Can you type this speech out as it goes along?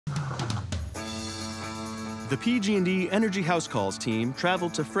The PG&E Energy House Calls team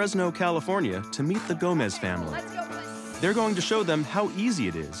traveled to Fresno, California to meet the Gomez family. They're going to show them how easy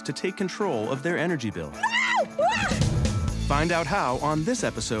it is to take control of their energy bill. Find out how on this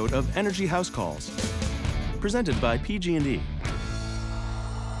episode of Energy House Calls, presented by PG&E.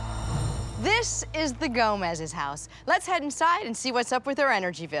 This is the Gomez's house. Let's head inside and see what's up with their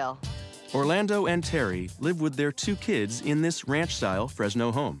energy bill. Orlando and Terry live with their 2 kids in this ranch-style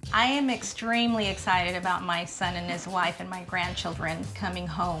Fresno home. I am extremely excited about my son and his wife and my grandchildren coming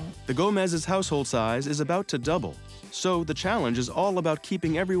home. The Gomez's household size is about to double, so the challenge is all about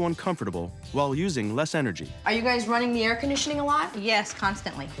keeping everyone comfortable while using less energy. Are you guys running the air conditioning a lot? Yes,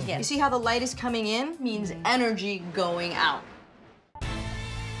 constantly, yes. You see how the light is coming in? Means energy going out.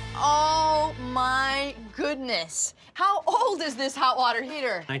 Oh my goodness. How old is this hot water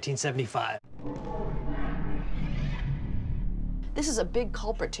heater? 1975. This is a big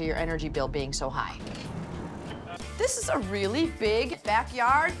culprit to your energy bill being so high. This is a really big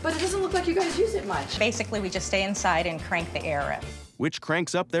backyard, but it doesn't look like you guys use it much. Basically, we just stay inside and crank the air up. Which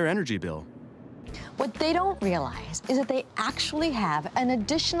cranks up their energy bill. What they don't realize is that they actually have an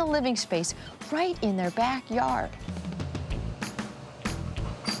additional living space right in their backyard.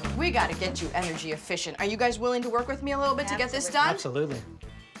 We gotta get you energy efficient. Are you guys willing to work with me a little bit to get this done? Absolutely.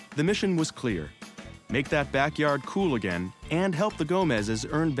 The mission was clear. Make that backyard cool again and help the Gomez's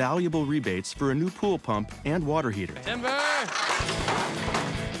earn valuable rebates for a new pool pump and water heater. Timber!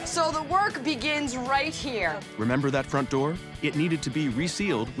 So the work begins right here. Remember that front door? It needed to be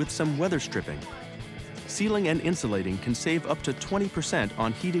resealed with some weather stripping. Sealing and insulating can save up to 20%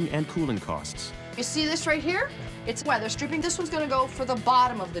 on heating and cooling costs. You see this right here? It's weather stripping. This one's gonna go for the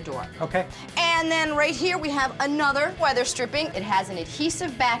bottom of the door. Okay. And then right here we have another weather stripping. It has an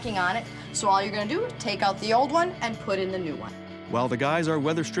adhesive backing on it. So all you're gonna do is take out the old one and put in the new one. While the guys are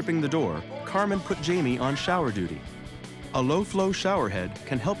weather stripping the door, Carmen put Jamie on shower duty. A low-flow shower head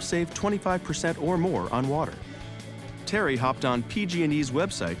can help save 25% or more on water. Terry hopped on PG&E's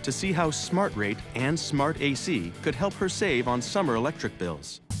website to see how Smart Rate and Smart AC could help her save on summer electric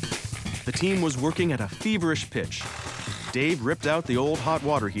bills. The team was working at a feverish pitch. Dave ripped out the old hot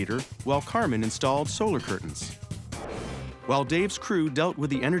water heater while Carmen installed solar curtains. While Dave's crew dealt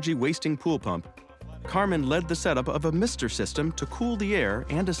with the energy-wasting pool pump, Carmen led the setup of a mister system to cool the air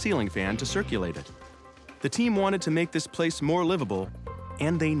and a ceiling fan to circulate it. The team wanted to make this place more livable,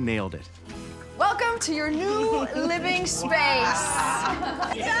 and they nailed it. Welcome to your new living space.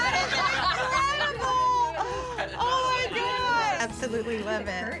 That is incredible! Oh my God! Absolutely love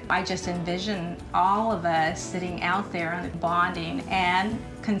it. I just envision all of us sitting out there and bonding and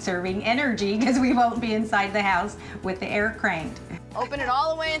conserving energy because we won't be inside the house with the air cranked. Open it all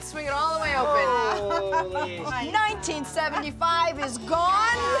the way and swing it all the way open. 1975 is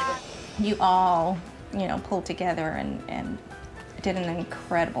gone. You all, pulled together and did an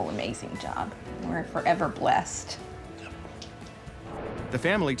incredible, amazing job. We're forever blessed. The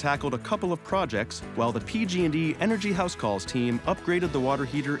family tackled a couple of projects while the PG&E Energy House Calls team upgraded the water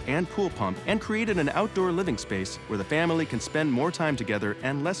heater and pool pump and created an outdoor living space where the family can spend more time together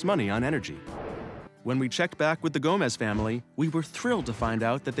and less money on energy. When we checked back with the Gomez family, we were thrilled to find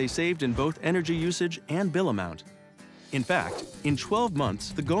out that they saved in both energy usage and bill amount. In fact, in 12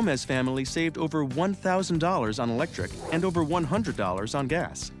 months, the Gomez family saved over $1,000 on electric and over $100 on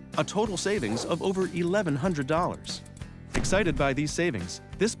gas, a total savings of over $1,100. Excited by these savings,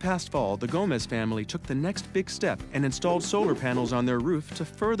 this past fall, the Gomez family took the next big step and installed solar panels on their roof to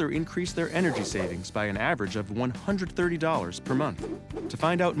further increase their energy savings by an average of $130 per month. To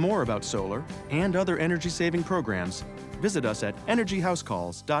find out more about solar and other energy-saving programs, visit us at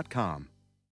energyhousecalls.com.